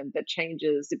component that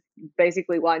changes.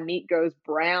 Basically, why meat goes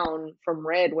brown from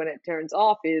red when it turns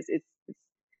off is it's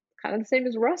kind of the same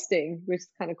as rusting, which is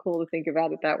kind of cool to think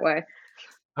about it that way.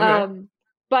 Okay.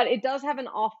 But it does have an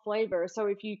off flavor. So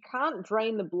if you can't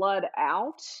drain the blood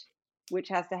out, which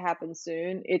has to happen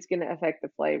soon, it's going to affect the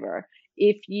flavor.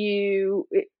 If you,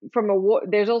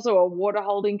 there's also a water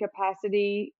holding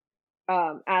capacity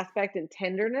aspect and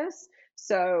tenderness.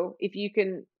 So if you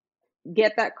can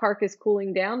get that carcass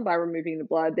cooling down by removing the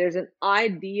blood, there's an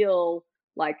ideal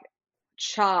like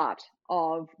chart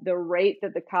of the rate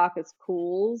that the carcass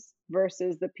cools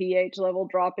versus the pH level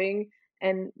dropping.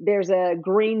 And there's a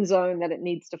green zone that it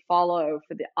needs to follow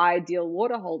for the ideal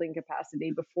water holding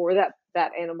capacity before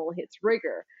that animal hits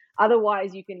rigor.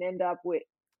 Otherwise, you can end up with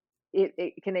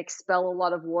it can expel a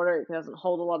lot of water. It doesn't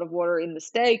hold a lot of water in the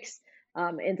steaks.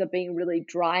 Ends up being really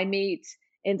dry meat.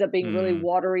 Ends up being really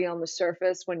watery on the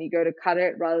surface when you go to cut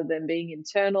it, rather than being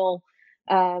internal.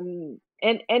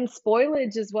 And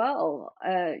spoilage as well.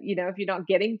 If you're not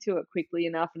getting to it quickly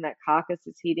enough and that carcass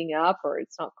is heating up or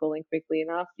it's not cooling quickly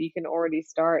enough, you can already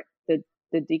start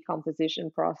the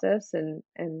decomposition process and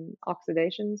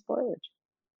oxidation and spoilage.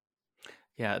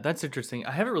 Yeah, that's interesting.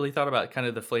 I haven't really thought about kind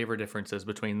of the flavor differences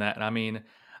between that. And I mean,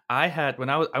 I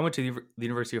went to the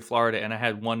University of Florida and I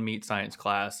had one meat science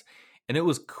class, and it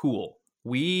was cool.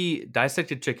 We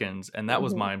dissected chickens, and that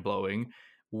was Mhm. mind blowing.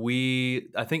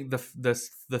 I think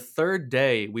the third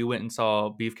day we went and saw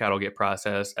beef cattle get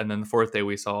processed, and then the fourth day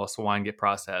we saw swine get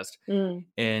processed. Mm.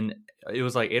 And it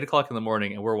was like 8 o'clock in the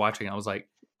morning, and we're watching. I was like,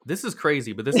 this is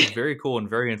crazy, but this is very cool and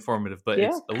very informative. But Yeah.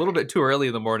 it's a little bit too early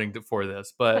in the morning for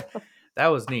this. But that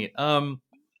was neat.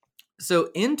 So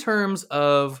in terms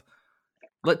of,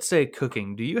 let's say,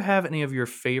 cooking, do you have any of your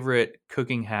favorite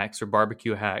cooking hacks or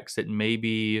barbecue hacks that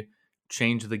maybe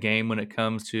change the game when it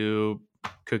comes to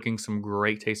cooking some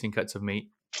great tasting cuts of meat?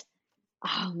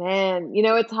 Oh man,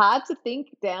 it's hard to think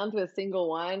down to a single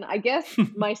one. I guess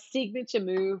my signature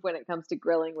move when it comes to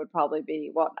grilling would probably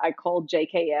be what I call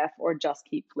JKF, or just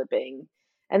keep flipping.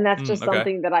 And that's just Okay.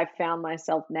 something that I found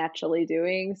myself naturally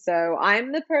doing. So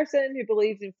I'm the person who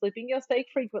believes in flipping your steak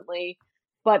frequently,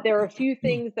 but there are a few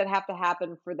things that have to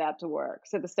happen for that to work.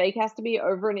 So the steak has to be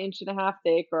over 1.5 inches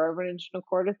thick or over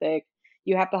 1.25 inches thick.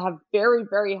 You have to have very,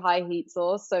 very high heat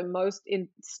source. So most in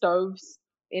stoves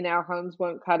in our homes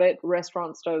won't cut it.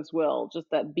 Restaurant stoves will. Just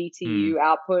that BTU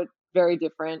output, very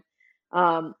different.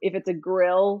 If it's a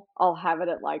grill, I'll have it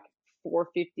at like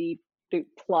 450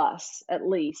 plus at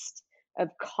least of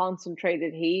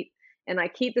concentrated heat. And I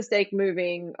keep the steak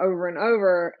moving over and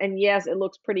over. And yes, it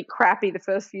looks pretty crappy the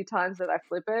first few times that I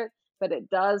flip it, but it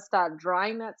does start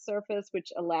drying that surface,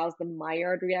 which allows the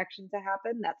Maillard reaction to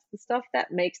happen. That's the stuff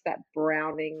that makes that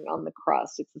browning on the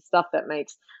crust. It's the stuff that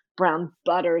makes brown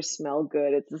butter smell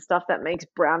good. It's the stuff that makes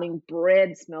browning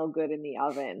bread smell good in the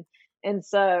oven. And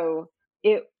so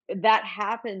that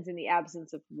happens in the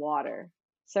absence of water.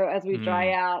 So as we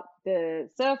dry out the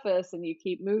surface and you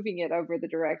keep moving it over the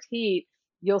direct heat,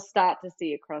 you'll start to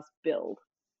see a crust build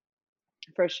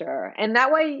for sure. And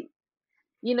that way,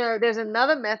 there's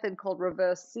another method called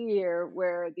reverse sear,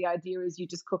 where the idea is you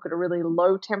just cook at a really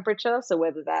low temperature. So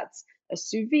whether that's a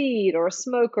sous vide or a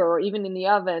smoker or even in the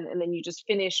oven, and then you just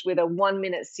finish with a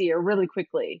 1-minute sear really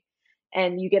quickly,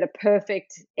 and you get a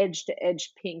perfect edge to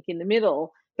edge pink in the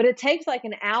middle. But it takes like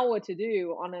an hour to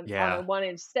do on a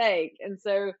 1-inch steak. And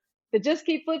so the just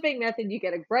keep flipping method, you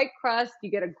get a great crust,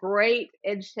 you get a great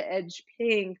edge to edge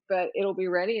pink, but it'll be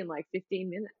ready in like 15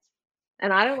 minutes.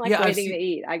 And I don't like Yeah, waiting to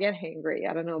eat. I get hangry.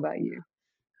 I don't know about you.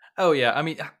 Oh yeah, I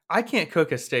mean, I can't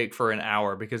cook a steak for an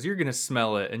hour because you're gonna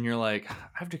smell it, and you're like, I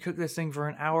have to cook this thing for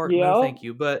an hour. No, thank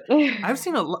you. But I've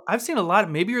seen a lot.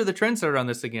 Maybe you're the trendsetter on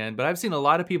this again, but I've seen a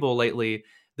lot of people lately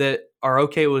that are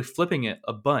okay with flipping it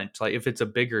a bunch, like if it's a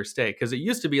bigger steak, because it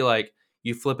used to be like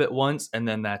you flip it once and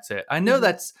then that's it. I know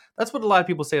that's what a lot of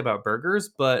people say about burgers,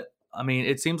 but I mean,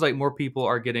 it seems like more people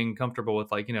are getting comfortable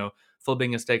with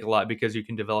flipping a steak a lot because you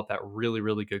can develop that really,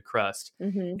 really good crust.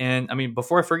 And I mean,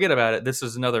 before I forget about it, this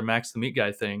is another Max the Meat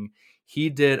Guy thing. He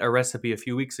did a recipe a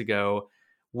few weeks ago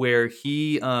where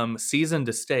he seasoned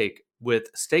a steak with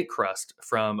steak crust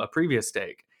from a previous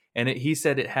steak. and he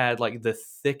said it had like the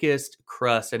thickest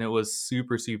crust, and it was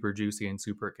super super juicy and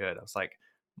super good. I was like,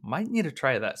 might need to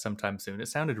try that sometime soon. It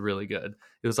sounded really good.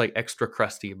 It was like extra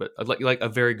crusty, but like a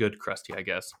very good crusty, I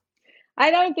guess. I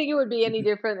don't think it would be any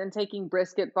different than taking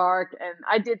brisket bark. And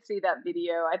I did see that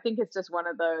video. I think it's just one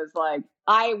of those, like,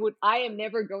 I am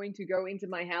never going to go into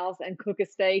my house and cook a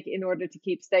steak in order to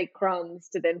keep steak crumbs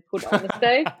to then put on the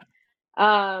steak.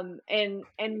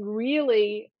 And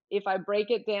really, if I break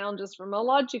it down just from a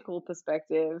logical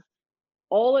perspective,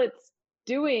 all it's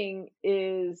doing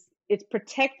is it's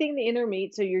protecting the inner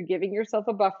meat. So you're giving yourself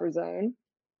a buffer zone.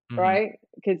 Right?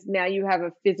 Because now you have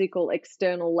a physical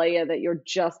external layer that you're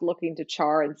just looking to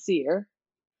char and sear.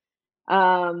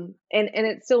 And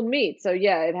it's still meat. So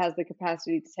yeah, it has the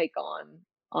capacity to take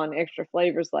on extra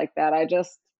flavors like that.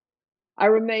 I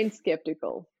remain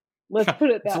skeptical. Let's put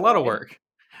it that way. It's a lot of work.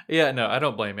 Yeah, no, I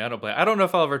don't blame you. I don't know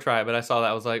if I'll ever try it, but I saw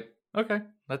that. I was like, okay,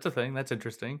 that's a thing. That's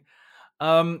interesting.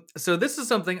 So this is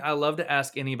something I love to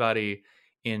ask anybody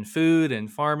in food and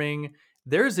farming.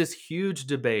 There's this huge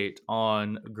debate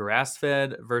on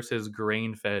grass-fed versus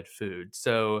grain-fed food.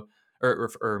 So,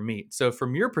 or meat. So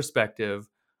from your perspective,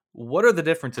 what are the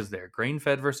differences there?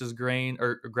 Grain-fed versus grain,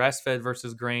 or grass-fed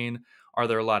versus grain? Are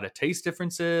there a lot of taste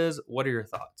differences? What are your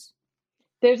thoughts?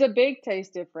 There's a big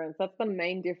taste difference. That's the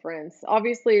main difference.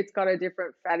 Obviously, it's got a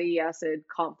different fatty acid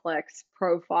complex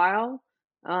profile.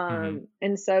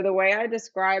 And so the way I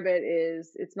describe it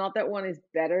is it's not that one is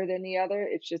better than the other,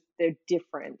 it's just they're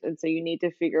different. And so you need to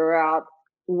figure out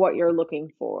what you're looking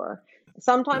for.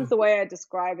 Sometimes the way I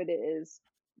describe it is,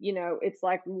 it's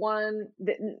like one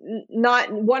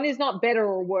is not better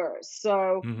or worse.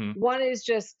 So one is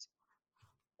just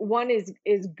one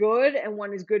is good and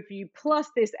one is good for you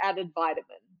plus this added vitamin,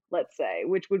 let's say,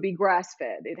 which would be grass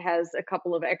fed. It has a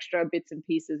couple of extra bits and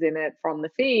pieces in it from the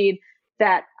feed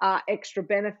that are extra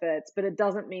benefits, but it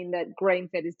doesn't mean that grain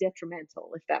fed is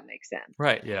detrimental, if that makes sense.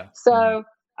 Right. Yeah. So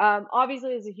obviously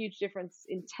there's a huge difference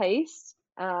in taste,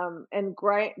 and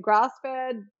grass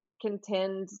fed can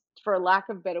tend, for lack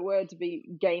of a better word, to be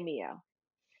gamier.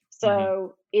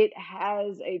 So it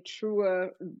has a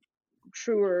truer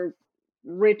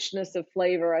richness of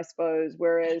flavor, I suppose,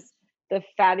 whereas the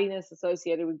fattiness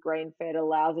associated with grain fed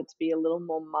allows it to be a little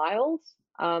more mild.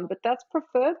 But that's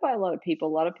preferred by a lot of people.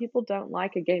 A lot of people don't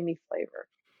like a gamey flavor.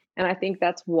 And I think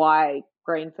that's why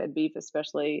grain-fed beef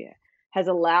especially has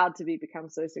allowed to become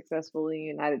so successful in the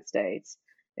United States.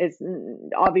 It's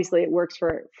obviously it works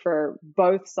for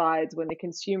both sides when the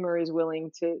consumer is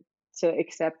willing to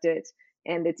accept it,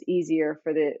 and it's easier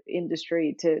for the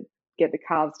industry to get the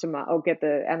get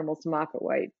the animals to market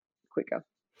weight quicker.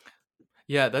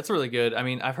 Yeah, that's really good. I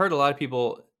mean, I've heard a lot of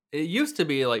people. It used to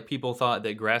be like people thought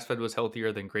that grass-fed was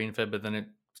healthier than grain-fed, but then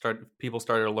people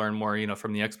started to learn more,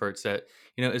 from the experts that,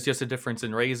 it's just a difference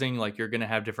in raising. Like you're going to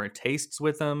have different tastes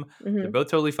with them. They're both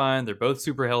totally fine. They're both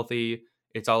super healthy.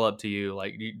 It's all up to you.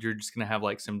 Like you're just going to have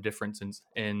like some difference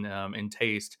in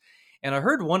taste. And I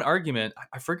heard one argument.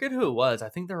 I forget who it was. I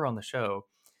think they were on the show,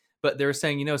 but they were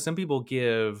saying, some people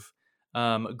give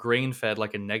grain-fed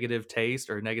like a negative taste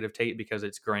or a negative taste because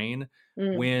it's grain.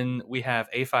 When we have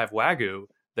A5 Wagyu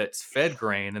that's fed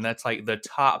grain, and that's like the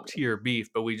top tier beef,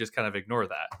 but we just kind of ignore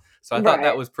that. So I thought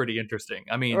that was pretty interesting.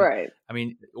 I mean,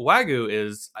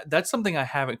 Wagyu that's something I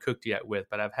haven't cooked yet with,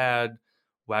 but I've had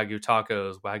Wagyu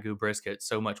tacos, Wagyu brisket,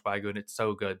 so much Wagyu, and it's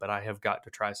so good, but I have got to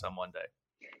try some one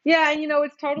day. Yeah, and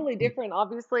it's totally different.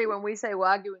 Obviously, when we say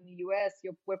Wagyu in the US,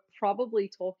 we're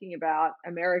probably talking about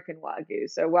American Wagyu.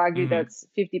 So Wagyu that's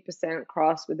 50%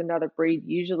 crossed with another breed,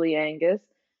 usually Angus.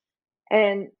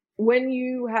 And when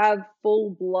you have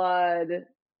full blood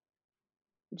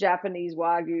Japanese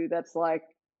Wagyu that's like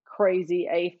crazy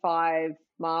A5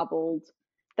 marbled,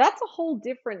 that's a whole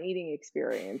different eating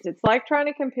experience. It's like trying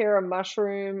to compare a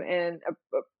mushroom and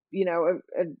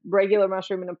a regular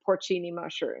mushroom and a porcini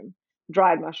mushroom,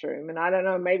 dried mushroom. And I don't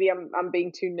know, maybe I'm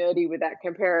being too nerdy with that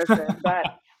comparison, but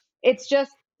it's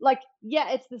just like,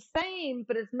 yeah, it's the same,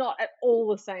 but it's not at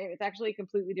all the same. It's actually a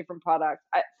completely different product.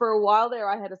 For a while there,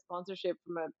 I had a sponsorship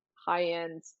from a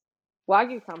high-end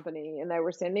Wagyu company, and they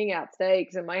were sending out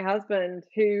steaks. And my husband,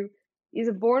 who is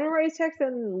a born and raised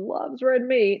Texan, loves red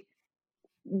meat,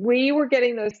 we were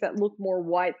getting those that look more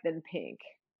white than pink.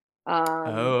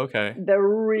 Okay. The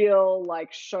real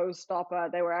like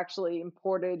showstopper. They were actually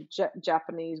imported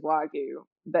Japanese Wagyu,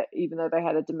 that even though they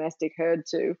had a domestic herd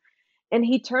too. And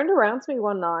he turned around to me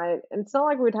one night, and it's not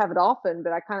like we'd have it often,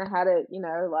 but I kind of had it,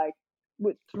 like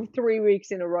with 3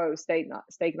 weeks in a row, steak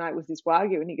night with this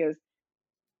Wagyu. And he goes,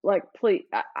 like, please,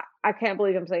 I can't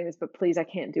believe I'm saying this, but please, I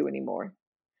can't do anymore.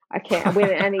 I can't.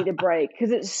 I need a break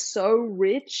because it's so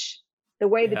rich The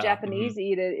way the Yeah. Japanese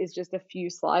eat it is just a few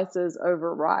slices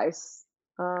over rice.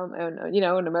 And you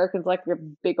know, and Americans like a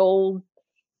big old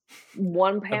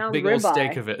 1 A pound big old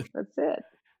steak ribeye. of it. That's it.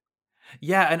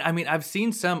 Yeah, and I mean, I've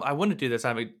seen some. I want to do this. I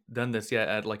haven't done this yet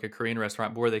at like a Korean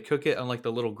restaurant where they cook it on like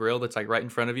the little grill that's like right in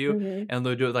front of you, Hmm. and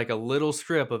they'll do it like a little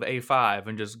strip of A5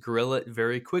 and just grill it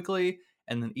very quickly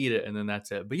and then eat it, and then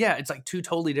that's it. But yeah, it's like two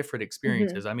totally different Hmm.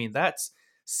 experiences. I mean, that's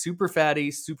super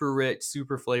fatty, super rich,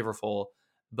 super flavorful.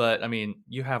 But I mean,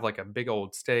 you have like a big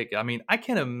old steak. I mean, I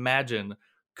can't imagine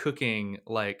cooking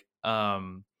like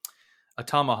a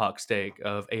tomahawk steak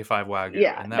of A5 Wagyu,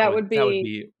 Yeah, and that would that would be.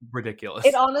 be It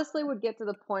ridiculous. honestly would get to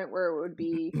the point where it would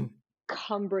be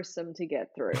cumbersome to get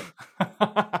through.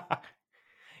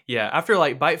 Yeah, after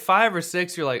like bite 5 or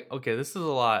 6, you're like, okay, this is a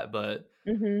lot, but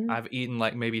Hmm. I've eaten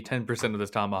like maybe 10% of this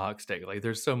tomahawk steak. Like,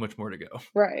 there's so much more to go.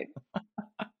 Right.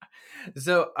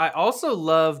 So I also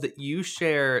love that you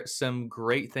share some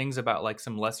great things about like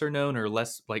some lesser known or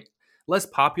less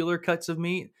popular cuts of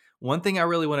meat. One thing I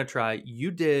really want to try,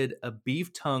 you did a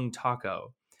beef tongue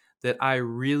taco that I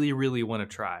really, really want to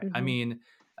try. Hmm. I mean,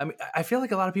 I feel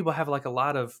like a lot of people have like a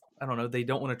lot of, I don't know, they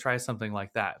don't want to try something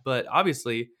like that, but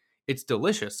obviously it's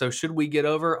delicious. So should we get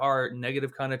over our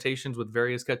negative connotations with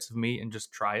various cuts of meat and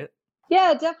just try it?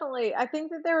 Yeah, definitely. I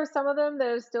think that there are some of them that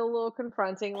are still a little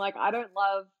confronting. Like, I don't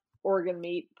love organ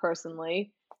meat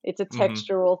personally. It's a Hmm.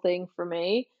 textural thing for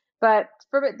me. But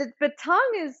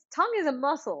tongue is a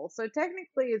muscle, so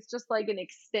technically it's just like an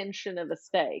extension of a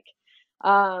steak.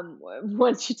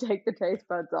 Once you take the taste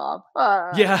buds off.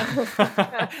 Yeah.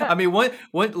 I mean, one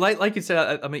like you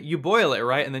said, I mean, you boil it,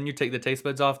 right? And then you take the taste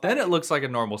buds off, then it looks like a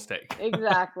normal steak.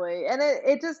 Exactly. And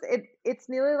it's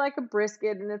nearly like a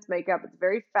brisket in its makeup. It's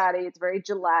very fatty, it's very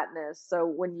gelatinous. So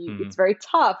Mhm. it's very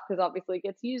tough because obviously it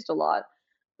gets used a lot.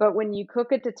 But when you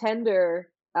cook it to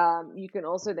tender, you can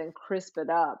also then crisp it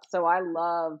up. So I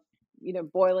love,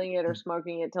 boiling it or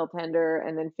smoking it till tender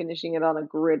and then finishing it on a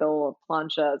griddle or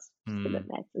plancha. It's just a bit Mm.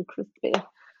 nice and crispy.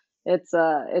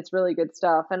 It's really good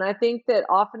stuff. And I think that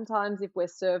oftentimes if we're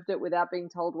served it without being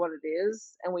told what it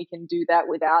is, and we can do that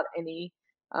without any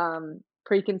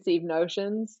preconceived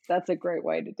notions, that's a great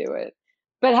way to do it.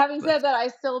 But having said That's that, I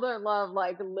still don't love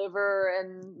like liver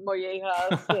and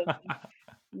mollejas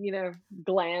and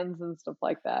glands and stuff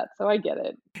like that. So I get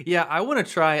it. Yeah, I wanna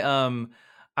try,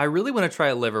 I really wanna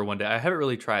try liver one day. I haven't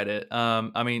really tried it.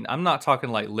 I mean, I'm not talking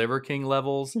like Liver King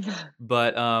levels,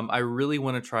 but, I really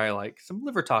wanna try like some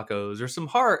liver tacos or some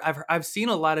heart. I've seen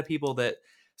a lot of people that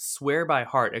swear by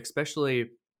heart,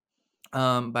 especially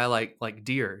by like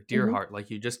deer Hmm. heart. Like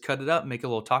you just cut it up, make a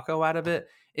little taco out of it.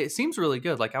 It seems really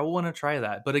good. Like I want to try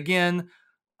that. But again,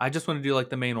 I just want to do like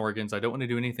the main organs. I don't want to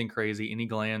do anything crazy, any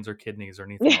glands or kidneys or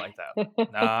anything like that.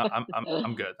 Nah,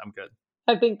 I'm good. I'm good.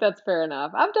 I think that's fair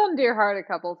enough. I've done deer heart a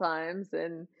couple times,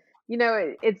 and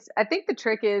it's. I think the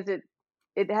trick is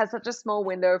it has such a small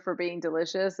window for being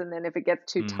delicious, and then if it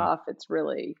gets too Mm. tough, it's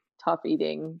really tough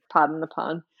eating. Pardon the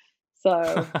pun.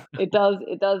 So it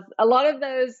does a lot of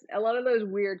those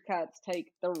weird cuts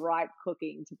take the right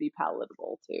cooking to be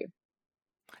palatable too.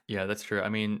 Yeah, that's true. I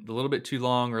mean, a little bit too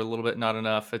long or a little bit not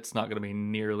enough, it's not going to be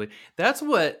nearly. That's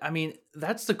what I mean.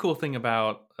 That's the cool thing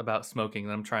about smoking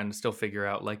that I'm trying to still figure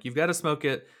out. Like you've got to smoke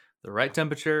it the right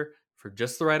temperature for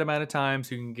just the right amount of time,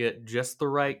 so you can get just the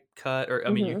right cut, or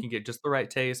I mean, you Hmm. can get just the right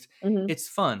taste. Hmm. It's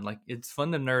fun. Like it's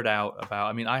fun to nerd out about.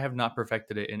 I mean, I have not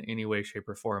perfected it in any way, shape,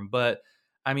 or form, but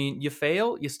I mean, you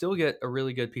fail, you still get a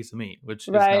really good piece of meat, which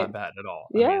is Right. not bad at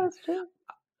all. I Yeah, mean, that's true.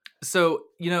 so,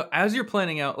 as you're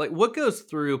planning out, like what goes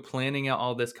through planning out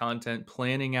all this content,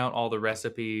 planning out all the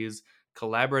recipes,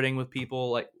 collaborating with people,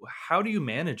 like how do you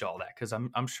manage all that? Cuz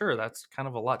I'm sure that's kind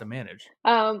of a lot to manage.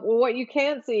 Well, what you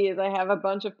can't see is I have a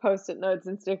bunch of post-it notes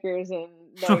and stickers and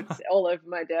notes all over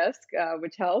my desk,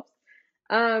 which helps.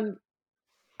 Um,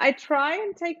 I try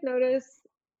and take notice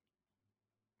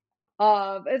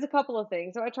of it's a couple of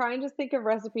things. So I try and just think of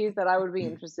recipes that I would be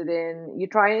interested in. You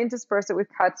try and intersperse it with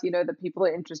cuts, that people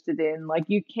are interested in. Like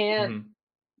you can't Mhm.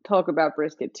 talk about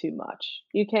brisket too much.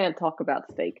 You can't talk about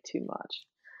steak too much.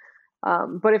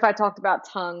 But if I talked about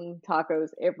tongue tacos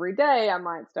every day, I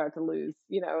might start to lose,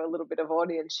 a little bit of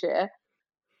audience share.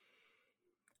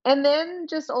 And then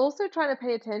just also trying to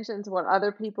pay attention to what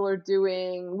other people are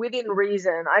doing within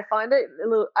reason. I find it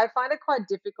quite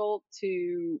difficult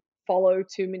to follow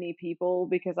too many people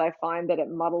because I find that it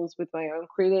muddles with my own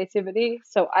creativity.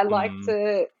 So I like Mm.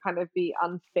 to kind of be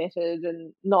unfettered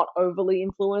and not overly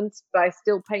influenced by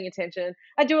still paying attention.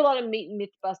 I do a lot of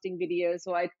myth busting videos,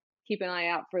 so I keep an eye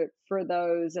out for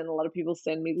those, and a lot of people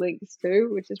send me links too,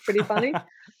 which is pretty funny.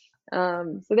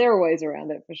 So there are ways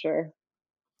around it for sure.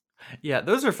 Yeah,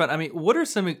 those are fun. I mean, what are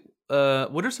some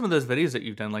what are some of those videos that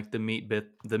you've done, like the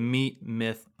meat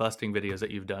myth busting videos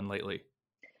that you've done lately?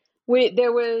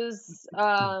 There was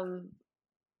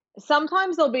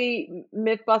sometimes there'll be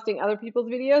myth busting other people's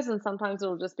videos, and sometimes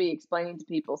it'll just be explaining to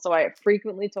people. So I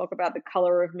frequently talk about the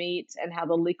color of meat and how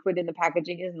the liquid in the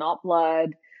packaging is not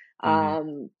blood.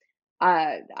 Mm-hmm.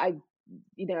 I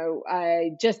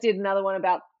I just did another one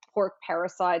about pork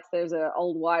parasites. There's a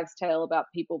old wives' tale about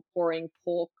people pouring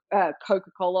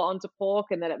Coca-Cola onto pork,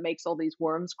 and then it makes all these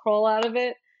worms crawl out of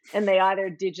it, and they either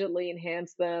digitally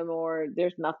enhance them or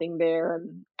there's nothing there,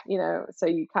 and so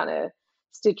you kind of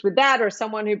stitch with that. Or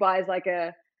someone who buys like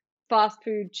a fast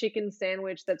food chicken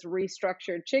sandwich that's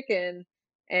restructured chicken,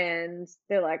 and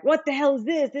they're like, what the hell is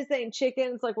this? This ain't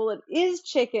chicken. It's like, well, it is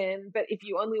chicken, but if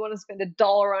you only want to spend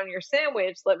 $1 on your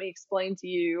sandwich, let me explain to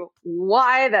you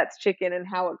why that's chicken and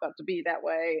how it got to be that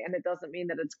way. And it doesn't mean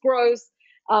that it's gross.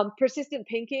 Persistent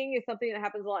pinking is something that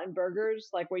happens a lot in burgers,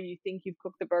 like where you think you've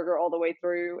cooked the burger all the way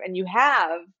through, and you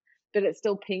have, but it's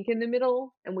still pink in the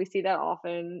middle. And we see that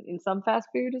often in some fast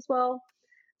food as well.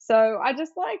 So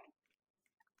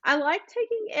I like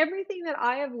taking everything that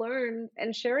I have learned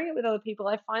and sharing it with other people.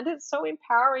 I find it so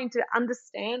empowering to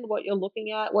understand what you're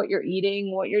looking at, what you're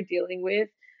eating, what you're dealing with.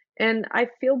 And I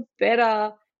feel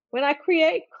better when I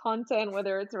create content,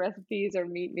 whether it's recipes or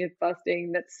meat myth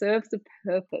busting, that serves a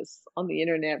purpose on the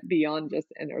internet beyond just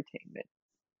entertainment.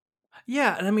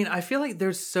 Yeah, and I mean, I feel like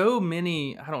there's so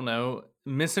many, I don't know,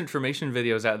 misinformation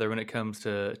videos out there when it comes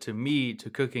to meat, to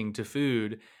cooking, to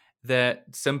food, that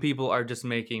some people are just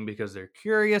making because they're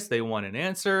curious, they want an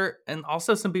answer, and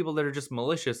also some people that are just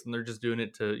malicious and they're just doing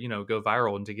it to, go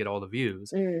viral and to get all the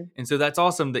views. Mm. And so that's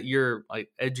awesome that you're like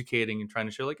educating and trying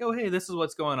to show like, oh, hey, this is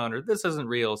what's going on, or this isn't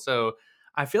real. So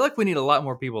I feel like we need a lot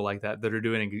more people like that are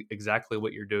doing exactly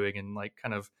what you're doing, and like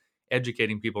kind of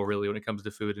educating people really when it comes to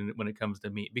food and when it comes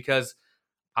to meat. Because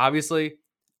obviously,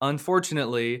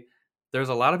 unfortunately, there's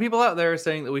a lot of people out there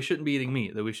saying that we shouldn't be eating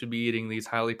meat, that we should be eating these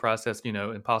highly processed,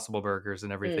 Impossible Burgers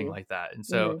and everything Mm. like that. And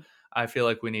so Mhm. I feel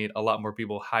like we need a lot more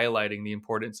people highlighting the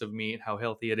importance of meat, how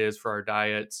healthy it is for our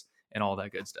diets, and all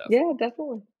that good stuff. Yeah,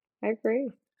 definitely. I agree.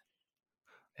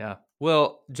 Yeah.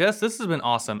 Well, Jess, this has been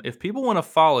awesome. If people want to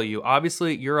follow you,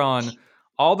 obviously you're on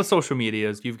all the social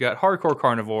medias. You've got Hardcore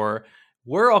Carnivore.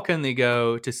 Where all can they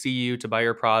go to see you, to buy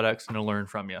your products, and to learn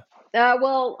from you?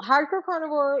 Well, Hardcore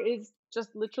Carnivore is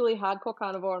just literally Hardcore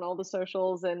Carnivore on all the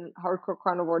socials and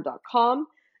hardcorecarnivore.com.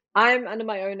 I'm under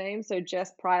my own name, so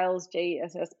Jess Pryles,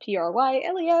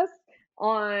 JessPryles,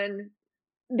 on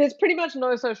there's pretty much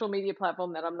no social media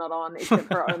platform that I'm not on except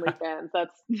for OnlyFans.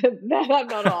 That's that I'm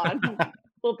not on.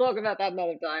 We'll talk about that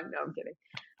another time. No, I'm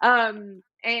kidding.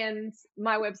 And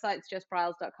my website's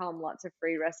jesspryles.com. Lots of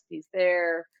free recipes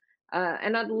there.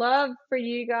 And I'd love for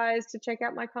you guys to check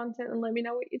out my content and let me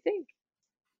know what you think.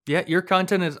 Yeah, your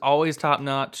content is always top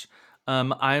notch.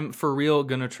 I'm for real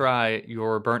gonna try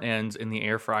your burnt ends in the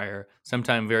air fryer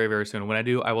sometime very, very soon. When I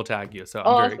do, I will tag you. So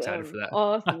I'm very excited for that.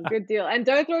 Awesome. Good deal. And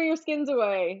don't throw your skins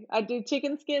away. I do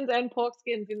chicken skins and pork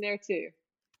skins in there too.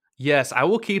 Yes, I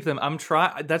will keep them.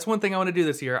 That's one thing I want to do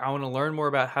this year. I want to learn more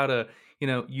about how to,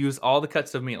 use all the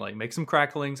cuts of meat, like make some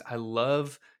cracklings. I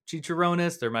love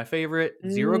chicharrones. They're my favorite.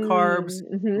 Zero carbs.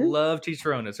 Mm-hmm. Love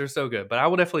chicharrones. They're so good. But I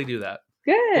will definitely do that.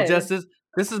 Good. Well, Jess,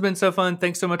 this has been so fun.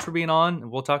 Thanks so much for being on.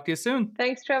 We'll talk to you soon.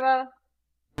 Thanks, Trevor.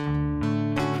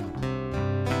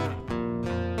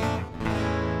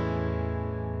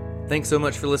 Thanks so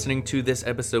much for listening to this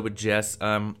episode with Jess.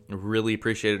 Really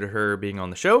appreciated her being on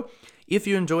the show. If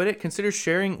you enjoyed it, consider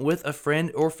sharing with a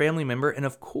friend or family member. And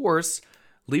of course,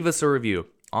 leave us a review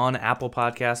on Apple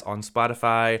Podcasts, on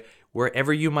Spotify,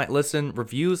 wherever you might listen.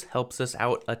 Reviews helps us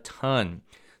out a ton.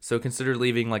 So consider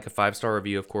leaving like a 5-star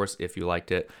review, of course, if you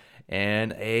liked it.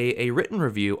 And a written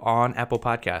review on Apple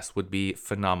Podcasts would be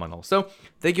phenomenal. So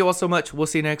thank you all so much. We'll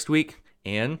see you next week.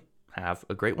 And have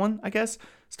a great one, I guess.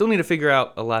 Still need to figure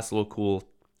out a last little cool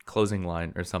closing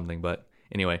line or something. But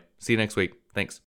anyway, see you next week. Thanks.